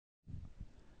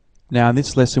Now in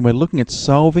this lesson we're looking at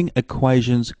solving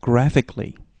equations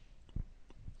graphically.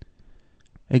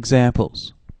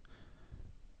 Examples.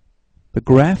 The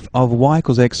graph of y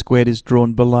equals x squared is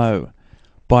drawn below.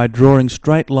 By drawing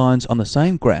straight lines on the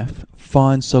same graph,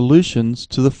 find solutions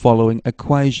to the following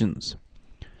equations.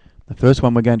 The first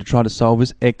one we're going to try to solve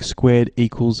is x squared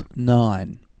equals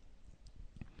 9.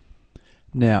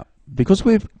 Now, because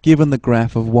we've given the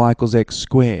graph of y equals x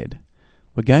squared,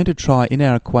 we're going to try in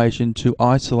our equation to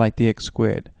isolate the x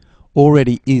squared.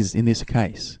 Already is in this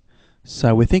case.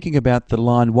 So we're thinking about the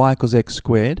line y equals x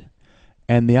squared,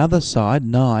 and the other side,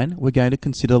 9, we're going to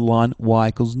consider the line y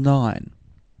equals 9.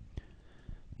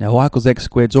 Now y equals x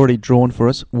squared is already drawn for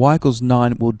us. Y equals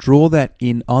 9, we'll draw that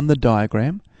in on the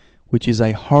diagram, which is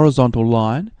a horizontal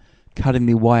line cutting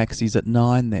the y-axis at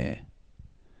 9 there.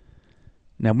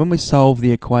 Now when we solve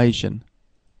the equation,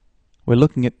 we're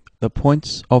looking at the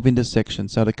points of intersection.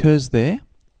 So it occurs there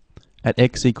at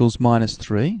x equals minus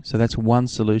 3, so that's one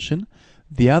solution.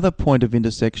 The other point of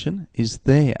intersection is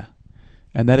there,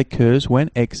 and that occurs when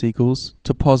x equals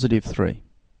to positive 3.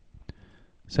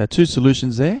 So two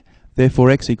solutions there,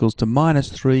 therefore x equals to minus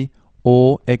 3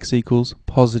 or x equals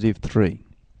positive 3.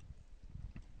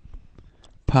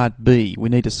 Part B, we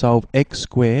need to solve x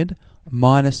squared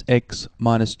minus x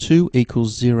minus 2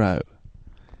 equals 0.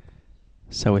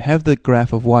 So we have the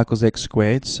graph of y equals x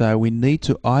squared, so we need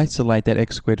to isolate that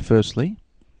x squared firstly.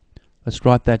 Let's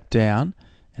write that down,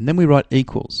 and then we write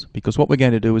equals, because what we're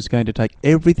going to do is going to take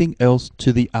everything else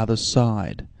to the other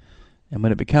side. And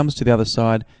when it becomes to the other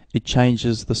side, it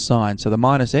changes the sign. So the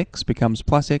minus x becomes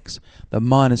plus x, the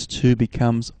minus 2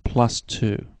 becomes plus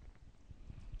 2.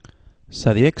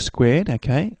 So the x squared,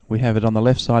 okay, we have it on the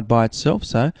left side by itself,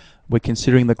 so we're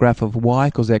considering the graph of y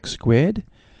equals x squared,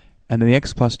 and then the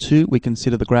x plus 2, we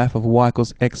consider the graph of y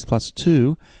equals x plus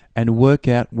 2, and work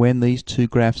out when these two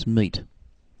graphs meet.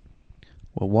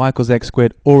 Well, y equals x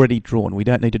squared already drawn, we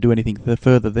don't need to do anything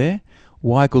further there.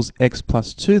 Y equals x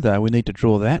plus 2 though, we need to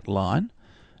draw that line.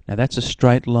 Now that's a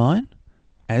straight line,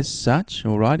 as such,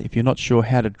 alright. If you're not sure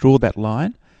how to draw that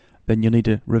line, then you'll need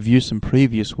to review some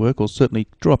previous work, or certainly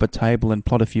draw up a table and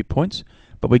plot a few points.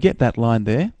 But we get that line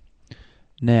there.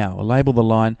 Now, we'll label the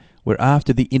line, we're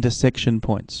after the intersection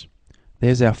points.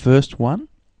 There's our first one,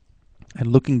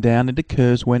 and looking down it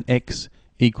occurs when x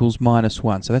equals minus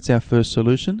 1. So that's our first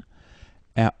solution.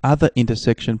 Our other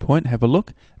intersection point, have a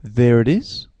look, there it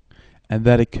is, and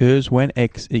that occurs when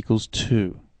x equals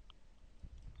 2.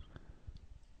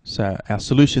 So our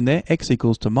solution there, x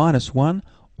equals to minus 1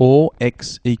 or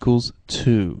x equals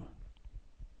 2.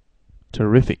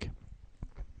 Terrific.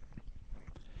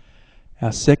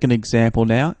 Our second example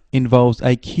now involves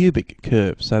a cubic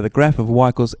curve. So the graph of y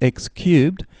equals x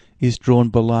cubed is drawn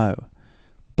below.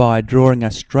 By drawing a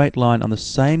straight line on the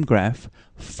same graph,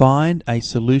 find a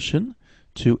solution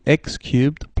to x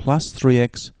cubed plus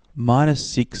 3x minus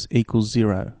 6 equals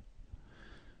 0.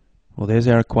 Well, there's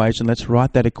our equation. Let's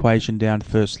write that equation down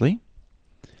firstly.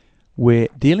 We're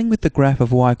dealing with the graph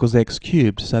of y equals x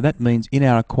cubed, so that means in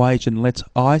our equation let's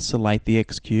isolate the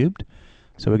x cubed.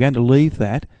 So we're going to leave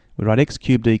that. We write x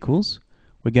cubed equals.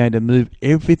 We're going to move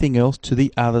everything else to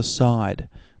the other side,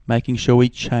 making sure we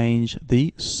change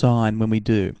the sign when we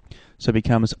do. So it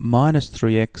becomes minus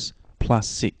 3x plus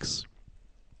 6.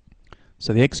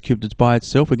 So the x cubed is by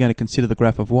itself. We're going to consider the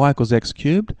graph of y equals x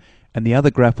cubed, and the other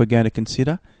graph we're going to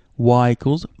consider y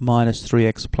equals minus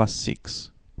 3x plus 6.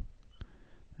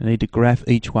 I need to graph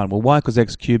each one. Well, y equals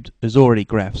x cubed is already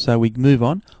graphed, so we move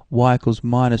on. Y equals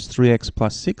minus 3x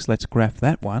plus 6. Let's graph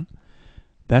that one.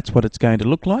 That's what it's going to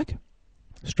look like.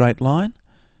 Straight line.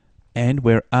 And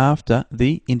we're after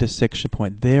the intersection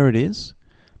point. There it is.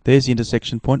 There's the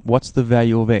intersection point. What's the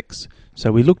value of x?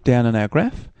 So we look down on our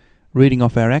graph, reading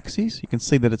off our axes. You can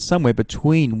see that it's somewhere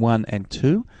between 1 and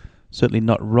 2. Certainly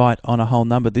not right on a whole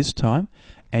number this time.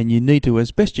 And you need to,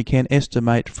 as best you can,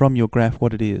 estimate from your graph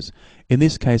what it is. In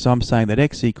this case, I'm saying that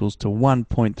x equals to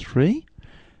 1.3,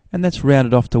 and that's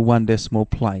rounded off to 1 decimal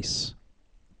place.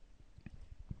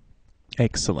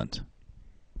 Excellent.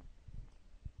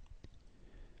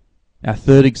 Our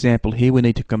third example here, we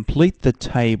need to complete the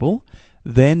table,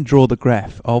 then draw the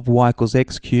graph of y equals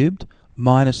x cubed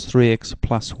minus 3x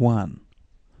plus 1.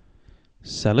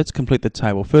 So let's complete the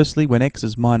table. Firstly, when x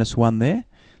is minus 1 there,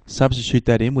 substitute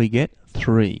that in, we get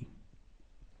 3.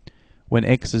 When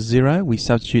x is 0, we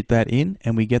substitute that in,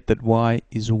 and we get that y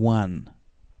is 1.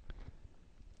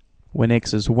 When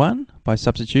x is 1, by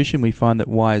substitution, we find that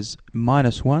y is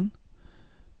minus 1.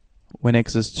 When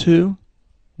x is 2,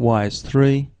 y is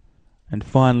 3. And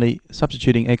finally,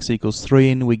 substituting x equals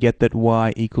 3 in, we get that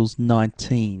y equals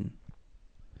 19.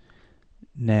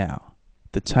 Now,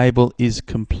 the table is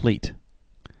complete.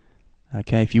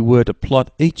 Okay, if you were to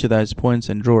plot each of those points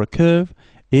and draw a curve,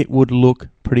 it would look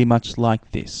pretty much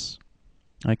like this.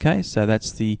 Okay, so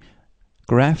that's the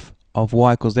graph of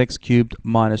y equals x cubed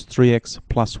minus 3x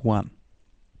plus 1.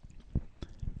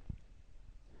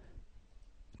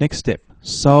 Next step,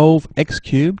 solve x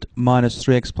cubed minus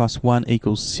 3x plus 1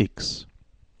 equals 6.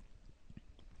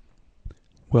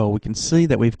 Well, we can see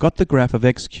that we've got the graph of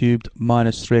x cubed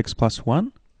minus 3x plus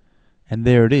 1, and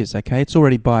there it is. Okay, it's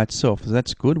already by itself, so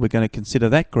that's good. We're going to consider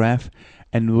that graph,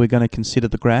 and we're going to consider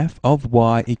the graph of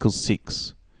y equals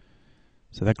 6.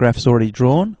 So that graph's already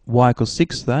drawn. Y equals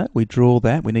 6 though, we draw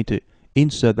that. We need to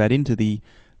insert that into the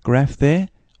graph there.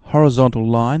 Horizontal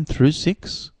line through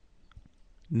 6.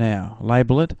 Now,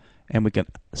 label it, and we can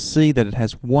see that it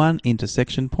has one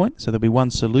intersection point, so there'll be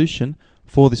one solution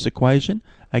for this equation.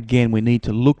 Again, we need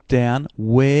to look down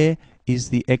where is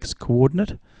the x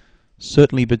coordinate,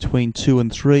 certainly between 2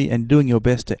 and 3, and doing your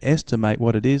best to estimate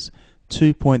what it is,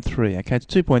 2.3. Okay, it's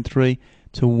 2.3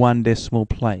 to 1 decimal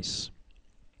place.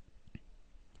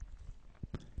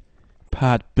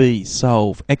 Part B,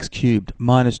 solve x cubed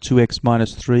minus 2x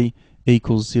minus 3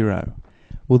 equals 0.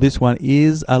 Well, this one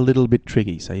is a little bit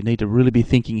tricky, so you need to really be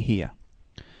thinking here.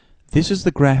 This is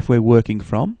the graph we're working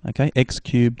from, okay, x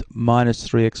cubed minus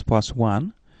 3x plus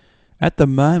 1. At the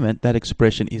moment, that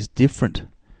expression is different.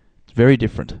 It's very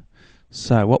different.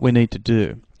 So what we need to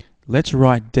do, let's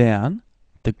write down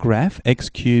the graph x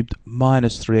cubed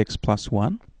minus 3x plus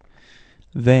 1.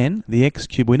 Then the x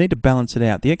cubed, we need to balance it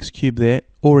out. The x cubed there,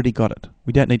 already got it.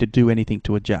 We don't need to do anything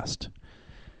to adjust.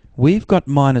 We've got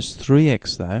minus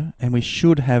 3x though, and we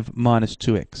should have minus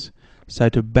 2x. So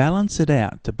to balance it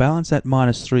out, to balance that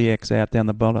minus 3x out down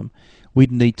the bottom,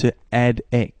 we'd need to add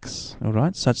x,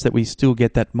 alright, such that we still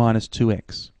get that minus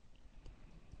 2x.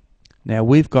 Now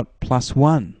we've got plus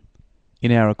 1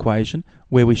 in our equation,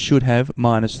 where we should have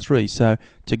minus 3. So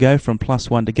to go from plus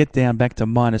 1 to get down back to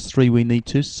minus 3, we need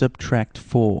to subtract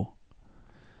 4.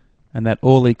 And that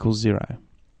all equals 0.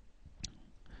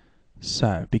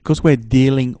 So because we're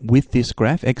dealing with this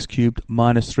graph, x cubed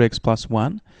minus 3x plus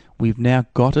 1, we've now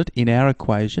got it in our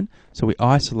equation. So we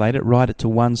isolate it, write it to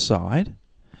one side.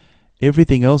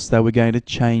 Everything else though, we're going to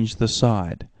change the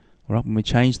side. All right, when we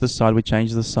change the side, we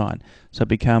change the sign. So it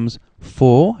becomes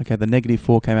 4. Okay, the negative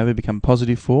 4 came over, become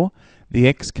positive 4. The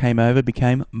x came over,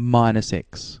 became minus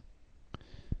x.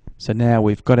 So now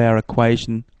we've got our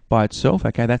equation by itself.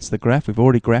 Okay, that's the graph. We've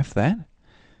already graphed that.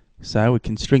 So we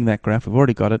can string that graph. We've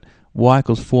already got it. Y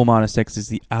equals 4 minus x is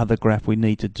the other graph we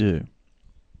need to do.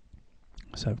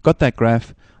 So we've got that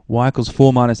graph. Y equals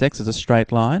 4 minus x is a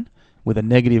straight line with a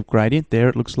negative gradient. There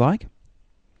it looks like.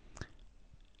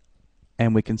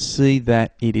 And we can see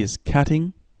that it is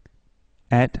cutting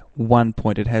at one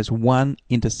point. It has one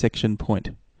intersection point.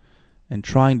 And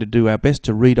trying to do our best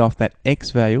to read off that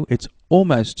x value, it's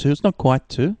almost 2. It's not quite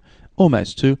 2.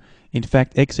 Almost 2. In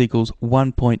fact, x equals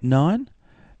 1.9.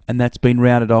 And that's been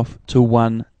rounded off to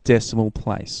 1 decimal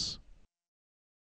place.